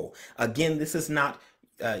self-control. Again, this is not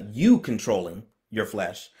you controlling your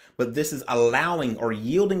flesh, but this is allowing or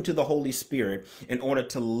yielding to the Holy Spirit in order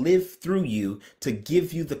to live through you, to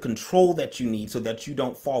give you the control that you need so that you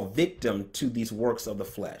don't fall victim to these works of the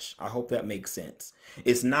flesh. I hope that makes sense.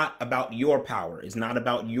 It's not about your power. It's not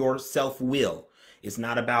about your self-will. It's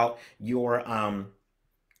not about your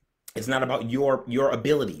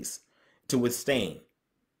abilities to withstand.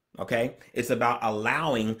 Okay? It's about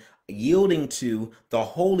allowing, yielding to the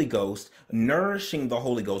Holy Ghost, nourishing the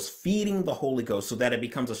Holy Ghost, feeding the Holy Ghost so that it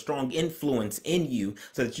becomes a strong influence in you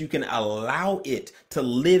so that you can allow it to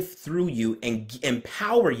live through you and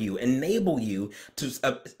empower you, enable you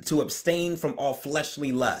to abstain from all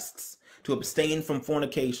fleshly lusts, to abstain from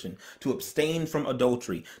fornication, to abstain from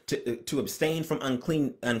adultery, to abstain from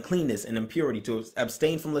uncleanness and impurity, to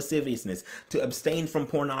abstain from lasciviousness, to abstain from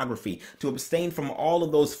pornography, to abstain from all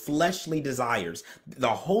of those fleshly desires. The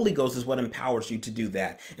Holy Ghost is what empowers you to do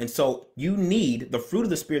that. And so you need, the fruit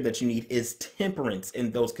of the Spirit that you need is temperance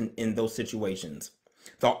in those situations.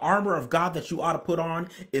 The armor of God that you ought to put on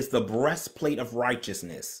is the breastplate of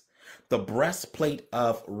righteousness. The breastplate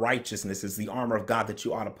of righteousness is the armor of God that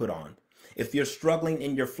you ought to put on. If you're struggling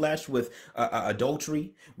in your flesh with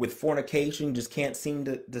adultery, with fornication, just can't seem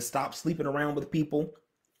to stop sleeping around with people,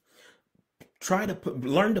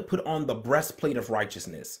 learn to put on the breastplate of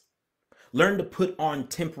righteousness. Learn to put on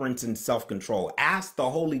temperance and self-control. Ask the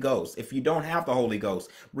Holy Ghost. If you don't have the Holy Ghost,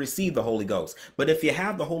 receive the Holy Ghost. But if you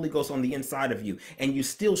have the Holy Ghost on the inside of you and you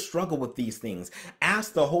still struggle with these things,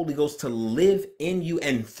 ask the Holy Ghost to live in you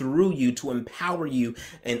and through you to empower you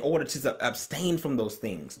in order to abstain from those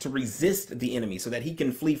things, to resist the enemy so that he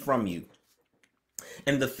can flee from you.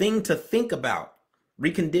 And the thing to think about,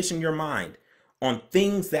 recondition your mind on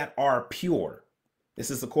things that are pure. This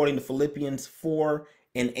is according to Philippians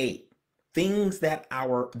 4:8. Things that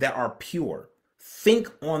are pure. Think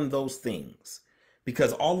on those things,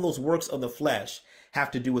 because all those works of the flesh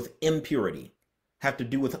have to do with impurity, have to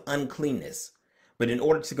do with uncleanness. But in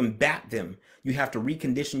order to combat them, you have to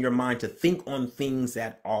recondition your mind to think on things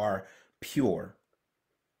that are pure.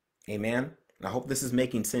 Amen. I hope this is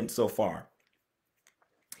making sense so far.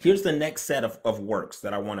 Here's the next set of works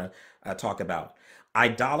that I want to talk about: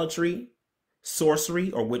 idolatry,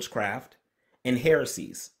 sorcery or witchcraft, and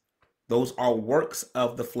heresies. Those are works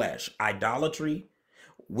of the flesh: idolatry,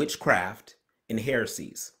 witchcraft, and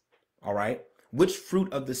heresies. All right. Which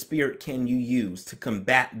fruit of the Spirit can you use to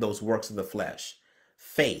combat those works of the flesh?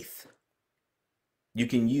 Faith. You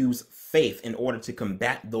can use faith in order to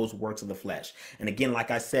combat those works of the flesh. And again,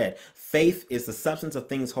 like I said, faith is the substance of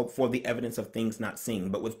things hoped for, the evidence of things not seen.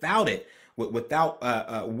 But without it,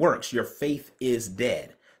 without works, your faith is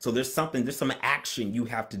dead. So there's some action you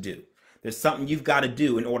have to do. There's something you've got to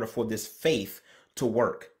do in order for this faith to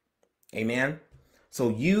work. Amen. So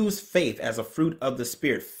use faith as a fruit of the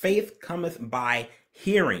Spirit. Faith cometh by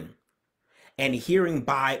hearing, and hearing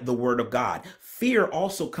by the word of God. Fear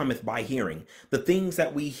also cometh by hearing. The things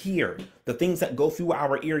that we hear, the things that go through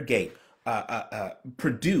our ear gate,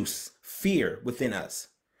 produce fear within us.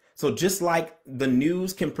 So just like the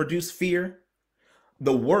news can produce fear,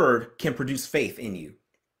 the word can produce faith in you.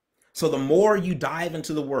 So the more you dive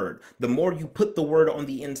into the word, the more you put the word on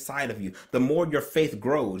the inside of you, the more your faith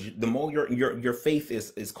grows, the more your faith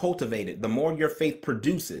is cultivated, the more your faith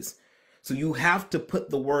produces. So you have to put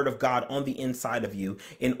the word of God on the inside of you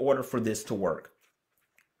in order for this to work.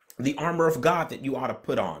 The armor of God that you ought to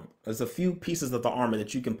put on. There's a few pieces of the armor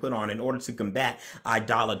that you can put on in order to combat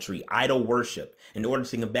idolatry, idol worship, in order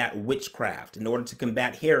to combat witchcraft, in order to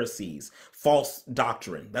combat heresies, false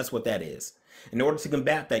doctrine. That's what that is. In order to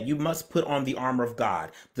combat that, you must put on the armor of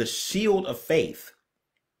God, the shield of faith,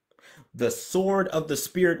 the sword of the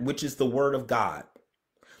Spirit, which is the word of God,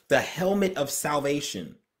 the helmet of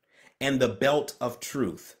salvation, and the belt of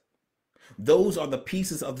truth. Those are the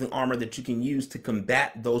pieces of the armor that you can use to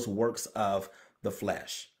combat those works of the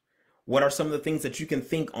flesh. What are some of the things that you can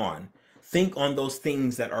think on? Think on those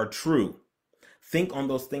things that are true. Think on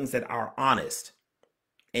those things that are honest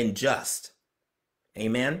and just.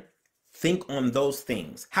 Amen. Think on those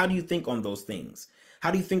things. How do you think on those things?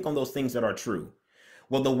 How do you think on those things that are true?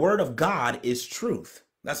 Well, the word of God is truth.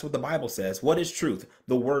 That's what the Bible says. What is truth?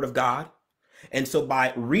 The word of God. And so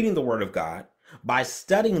by reading the word of God, by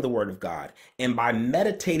studying the word of God, and by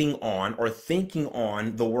meditating on or thinking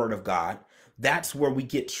on the word of God, that's where we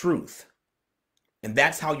get truth. And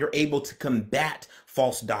that's how you're able to combat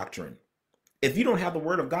false doctrine. If you don't have the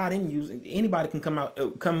word of God in you, anybody can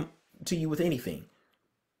come to you with anything.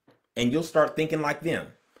 And you'll start thinking like them.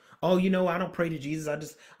 Oh, I don't pray to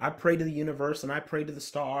Jesus. I pray to the universe and I pray to the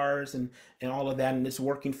stars and all of that. And it's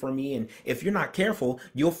working for me. And if you're not careful,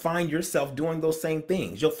 you'll find yourself doing those same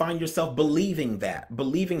things. You'll find yourself believing that,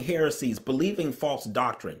 believing heresies, believing false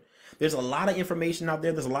doctrine. There's a lot of information out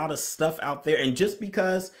there. There's a lot of stuff out there. And just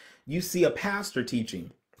because you see a pastor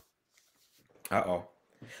teaching,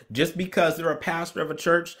 just because they're a pastor of a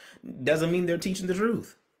church doesn't mean they're teaching the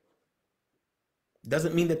truth.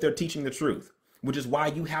 Doesn't mean that they're teaching the truth, which is why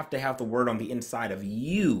you have to have the word on the inside of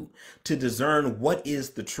you to discern what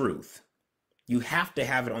is the truth. You have to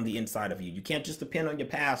have it on the inside of you. You can't just depend on your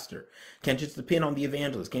pastor. Can't just depend on the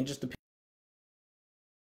evangelist. Can't just depend on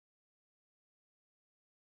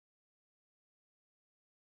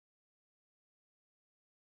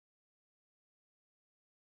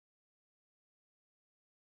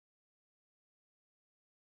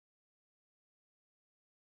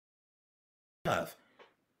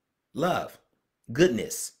love,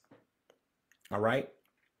 goodness. All right.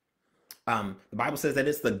 The Bible says that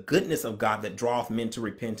it's the goodness of God that draweth men to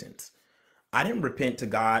repentance. I didn't repent to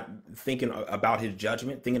God thinking about his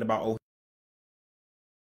judgment, thinking about, oh,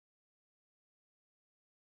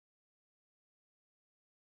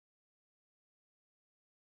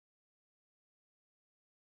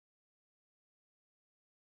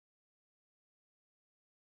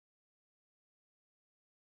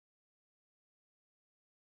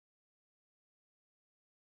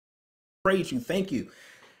 praise you, thank you.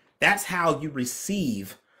 That's how you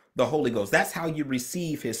receive the Holy Ghost. That's how you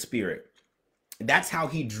receive his spirit. That's how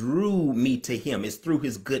he drew me to him, is through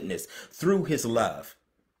his goodness, through his love.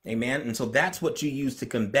 Amen. And so that's what you use to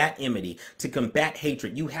combat enmity, to combat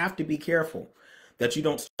hatred. You have to be careful that you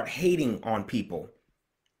don't start hating on people.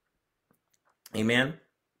 Amen.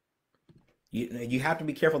 You have to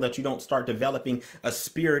be careful that you don't start developing a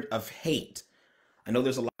spirit of hate. I know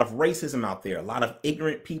there's a lot of racism out there, a lot of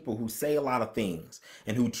ignorant people who say a lot of things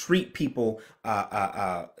and who treat people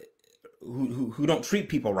who don't treat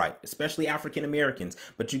people right, especially African Americans.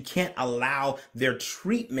 But you can't allow their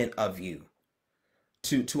treatment of you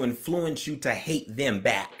to influence you to hate them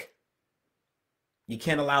back. You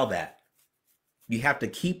can't allow that. You have to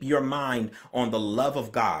keep your mind on the love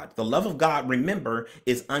of God. The love of God, remember,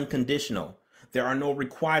 is unconditional. There are no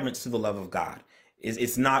requirements to the love of God.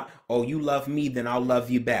 It's not, oh, you love me, then I'll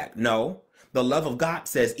love you back. No, the love of God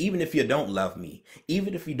says, even if you don't love me,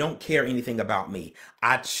 even if you don't care anything about me,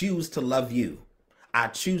 I choose to love you. I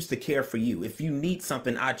choose to care for you. If you need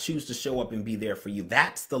something, I choose to show up and be there for you.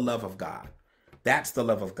 That's the love of God. That's the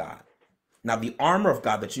love of God. Now, the armor of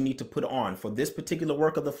God that you need to put on for this particular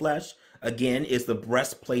work of the flesh, again, is the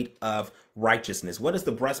breastplate of righteousness. What is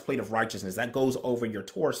the breastplate of righteousness? That goes over your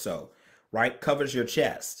torso, right? Covers your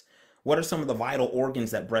chest. What are some of the vital organs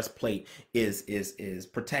that breastplate is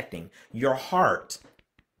protecting? Your heart.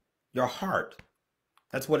 Your heart.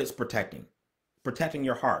 That's what it's protecting. Protecting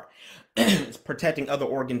your heart. It's protecting other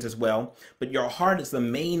organs as well, but your heart is the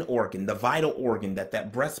main organ, the vital organ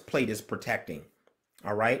that breastplate is protecting.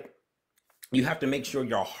 All right? You have to make sure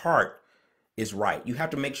your heart is right. You have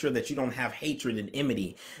to make sure that you don't have hatred and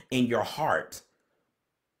enmity in your heart.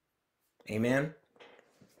 Amen.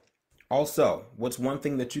 Also, what's one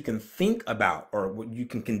thing that you can think about, or what you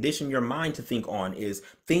can condition your mind to think on, is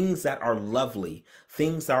things that are lovely,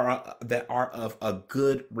 things that are of a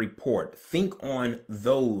good report. Think on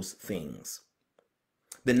those things.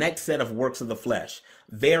 The next set of works of the flesh: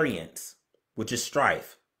 variance, which is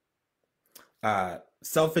strife,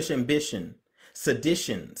 selfish ambition,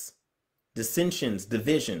 seditions, dissensions,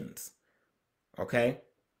 divisions. Okay?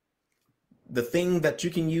 The thing that you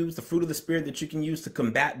can use, the fruit of the Spirit that you can use to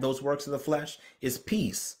combat those works of the flesh, is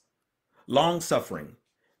peace, long suffering,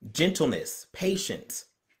 gentleness, patience.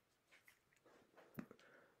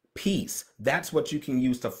 Peace. That's what you can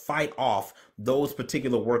use to fight off those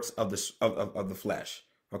particular works of the flesh.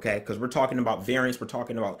 Okay, because we're talking about variance, we're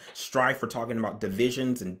talking about strife, we're talking about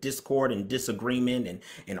divisions and discord and disagreement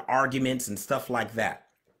and arguments and stuff like that.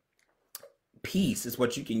 Peace is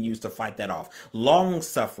what you can use to fight that off. Long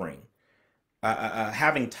suffering,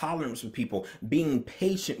 having tolerance with people, being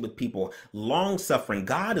patient with people, long suffering.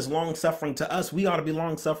 God is long suffering to us. We ought to be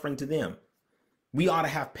long suffering to them. We ought to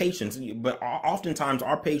have patience, but oftentimes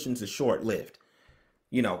our patience is short lived.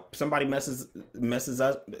 You know, somebody messes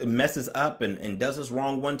up and does us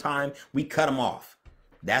wrong one time, we cut them off.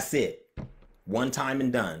 That's it. One time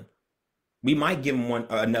and done. We might give them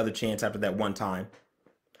another chance after that one time.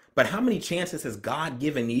 But how many chances has God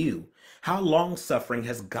given you? How long suffering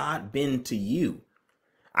has God been to you?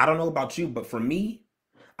 I don't know about you, but for me,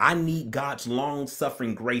 I need God's long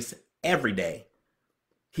suffering grace every day.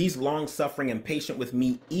 He's long suffering and patient with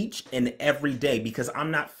me each and every day because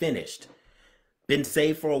I'm not finished. Been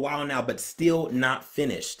saved for a while now, but still not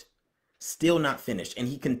finished. Still not finished. And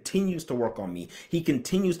he continues to work on me. He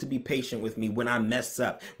continues to be patient with me when I mess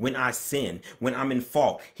up, when I sin, when I'm in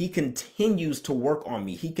fault. He continues to work on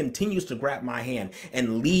me. He continues to grab my hand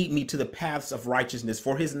and lead me to the paths of righteousness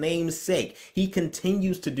for his name's sake. He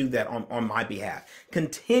continues to do that on my behalf.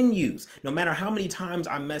 Continues. No matter how many times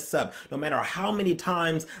I mess up, no matter how many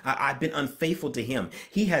times I've been unfaithful to him,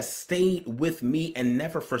 he has stayed with me and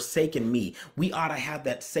never forsaken me. We ought to have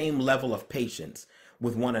that same level of patience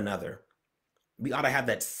with one another. We ought to have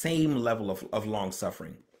that same level of long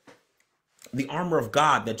suffering. The armor of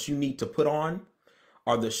God that you need to put on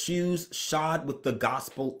are the shoes shod with the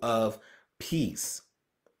gospel of peace.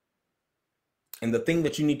 And the thing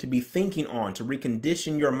that you need to be thinking on to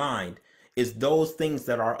recondition your mind is those things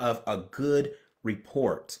that are of a good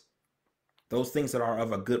report. Those things that are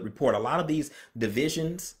of a good report. A lot of these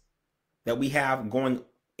divisions that we have going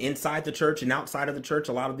inside the church and outside of the church,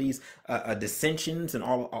 a lot of these dissensions and a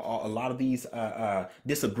lot of these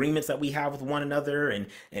disagreements that we have with one another,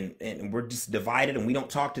 and we're just divided and we don't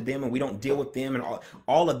talk to them and we don't deal with them, and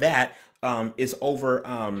all of that is over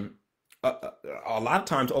a lot of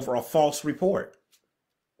times over a false report,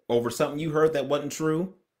 over something you heard that wasn't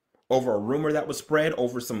true, over a rumor that was spread,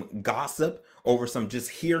 over some gossip, over some just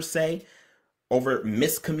hearsay, over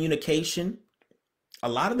miscommunication. A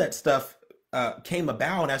lot of that stuff came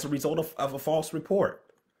about as a result of a false report.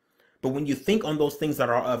 But when you think on those things that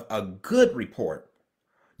are of a good report,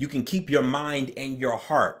 you can keep your mind and your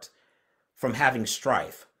heart from having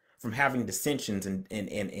strife, from having dissensions and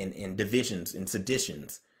divisions and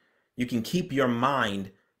seditions. You can keep your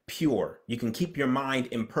mind pure. You can keep your mind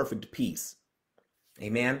in perfect peace.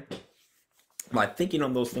 Amen. By thinking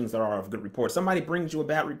on those things that are of good report. Somebody brings you a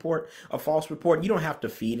bad report, a false report, you don't have to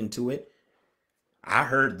feed into it. I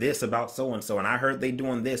heard this about so-and-so, and I heard they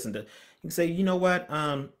doing this. And you can say, you know what?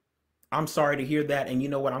 I'm sorry to hear that. And you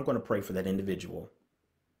know what? I'm going to pray for that individual.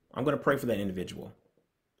 I'm going to pray for that individual.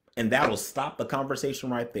 And that'll stop the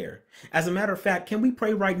conversation right there. As a matter of fact, can we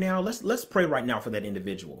pray right now? Let's pray right now for that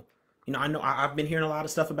individual. You know, I know I've been hearing a lot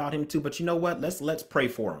of stuff about him too, but you know what? Let's pray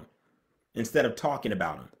for him instead of talking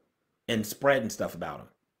about him and spreading stuff about him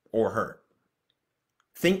or her.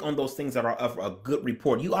 Think on those things that are of a good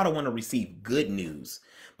report. You ought to want to receive good news.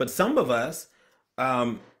 But some of us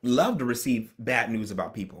love to receive bad news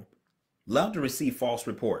about people, love to receive false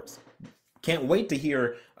reports. Can't wait to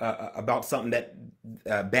hear about something that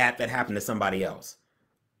bad that happened to somebody else.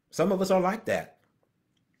 Some of us are like that.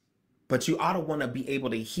 But you ought to want to be able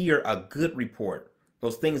to hear a good report,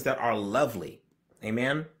 those things that are lovely.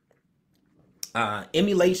 Amen.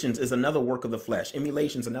 Emulations is another work of the flesh.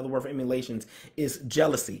 Emulations, another word for emulations is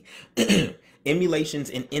jealousy. Emulations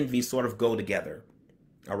and envy sort of go together.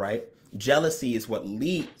 All right. Jealousy is what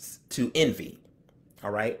leads to envy.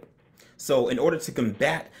 All right. So in order to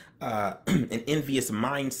combat an envious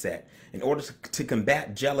mindset, in order to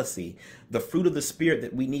combat jealousy, the fruit of the spirit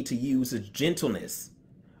that we need to use is gentleness,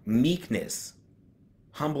 meekness,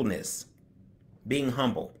 humbleness, being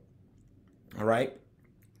humble. All right.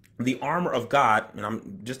 The armor of God, and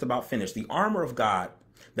I'm just about finished. The armor of God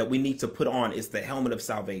that we need to put on is the helmet of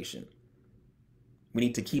salvation. We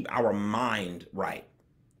need to keep our mind right.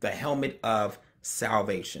 The helmet of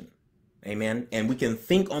salvation. Amen. And we can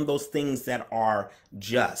think on those things that are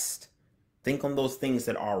just. Think on those things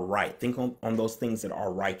that are right. Think on those things that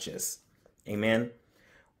are righteous. Amen.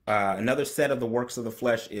 Another set of the works of the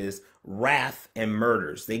flesh is wrath and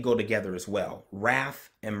murders. They go together as well.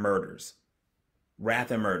 Wrath and murders.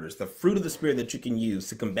 Wrath and murders. The fruit of the spirit that you can use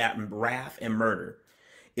to combat wrath and murder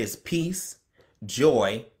is peace,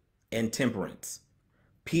 joy, and temperance.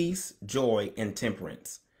 Peace, joy, and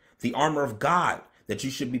temperance. The armor of God that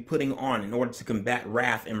you should be putting on in order to combat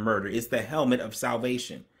wrath and murder is the helmet of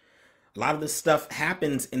salvation. A lot of this stuff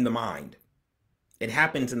happens in the mind. It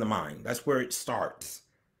happens in the mind. That's where it starts.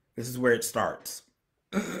 This is where it starts.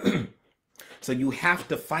 So you have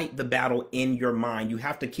to fight the battle in your mind. You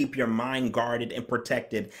have to keep your mind guarded and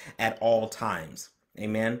protected at all times.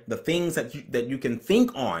 Amen. The things that you can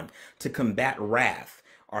think on to combat wrath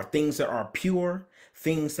are things that are pure,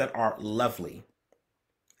 things that are lovely.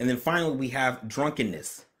 And then finally, we have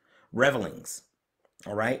drunkenness, revelings.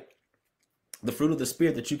 All right. The fruit of the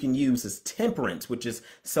Spirit that you can use is temperance, which is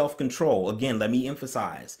self-control. Again, let me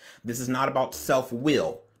emphasize, this is not about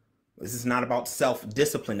self-will. This is not about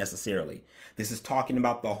self-discipline necessarily. This is talking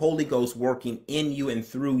about the Holy Ghost working in you and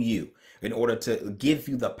through you in order to give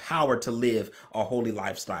you the power to live a holy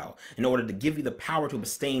lifestyle, in order to give you the power to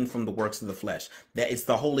abstain from the works of the flesh. That it's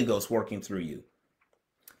the Holy Ghost working through you.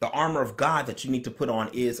 The armor of God that you need to put on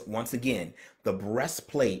is, once again, the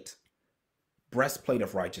breastplate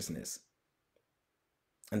of righteousness.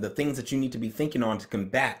 And the things that you need to be thinking on to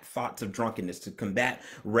combat thoughts of drunkenness, to combat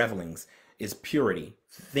revelings, is purity.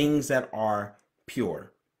 Things that are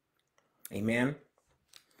pure. Amen.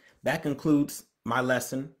 That concludes my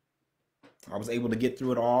lesson. I was able to get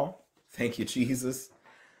through it all. Thank you, Jesus.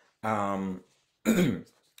 I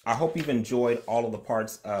hope you've enjoyed all of the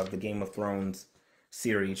parts of the Game of Thrones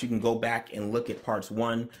series. You can go back and look at parts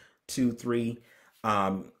 1, 2, 3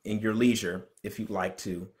 in your leisure if you'd like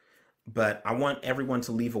to. But I want everyone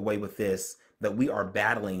to leave away with this, that we are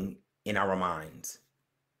battling in our minds.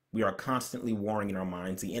 We are constantly warring in our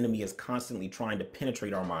minds. The enemy is constantly trying to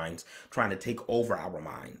penetrate our minds, trying to take over our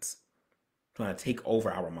minds,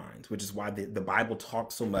 which is why the Bible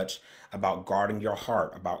talks so much about guarding your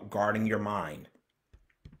heart, about guarding your mind,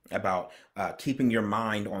 about keeping your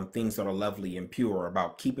mind on things that are lovely and pure,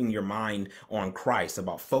 about keeping your mind on Christ,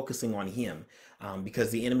 about focusing on him,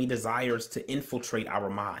 because the enemy desires to infiltrate our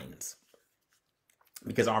minds.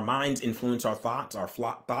 Because our minds influence our thoughts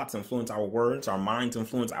influence our words, our minds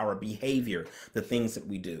influence our behavior, the things that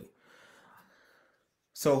we do.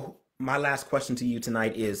 So my last question to you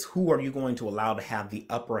tonight is, who are you going to allow to have the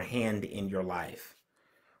upper hand in your life?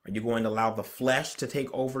 Are you going to allow the flesh to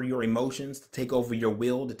take over your emotions, to take over your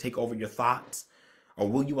will, to take over your thoughts? Or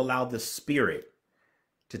will you allow the Spirit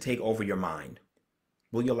to take over your mind?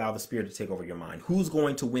 Will you allow the Spirit to take over your mind? Who's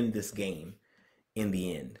going to win this game in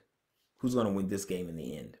the end? Who's going to win this game in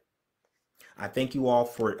the end? I thank you all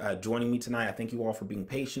for joining me tonight. I thank you all for being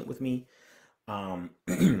patient with me.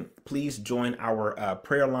 Please join our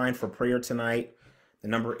prayer line for prayer tonight. The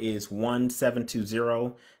number is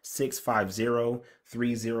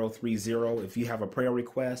 1-720-650-3030. If you have a prayer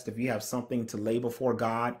request, if you have something to lay before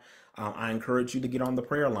God, I encourage you to get on the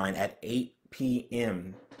prayer line at 8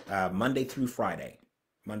 p.m. Monday through Friday.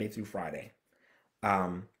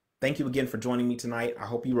 Thank you again for joining me tonight. I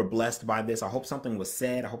hope you were blessed by this. I hope something was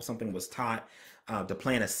said. I hope something was taught to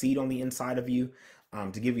plant a seed on the inside of you,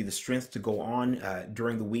 to give you the strength to go on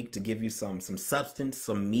during the week, to give you some substance,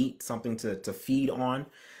 some meat, something to feed on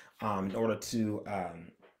in order to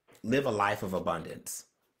live a life of abundance.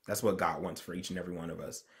 That's what God wants for each and every one of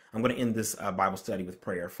us. I'm going to end this Bible study with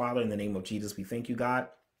prayer. Father, in the name of Jesus, we thank you, God,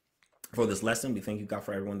 for this lesson. We thank you, God,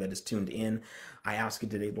 for everyone that is tuned in. I ask you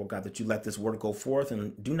today, Lord God, that you let this word go forth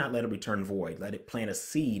and do not let it return void. Let it plant a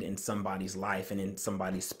seed in somebody's life and in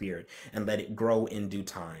somebody's spirit, and let it grow in due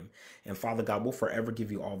time. And Father God, we'll forever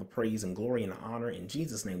give you all the praise and glory and honor. In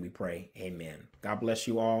Jesus' name we pray. Amen. God bless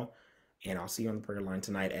you all, and I'll see you on the prayer line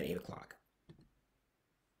tonight at 8 o'clock.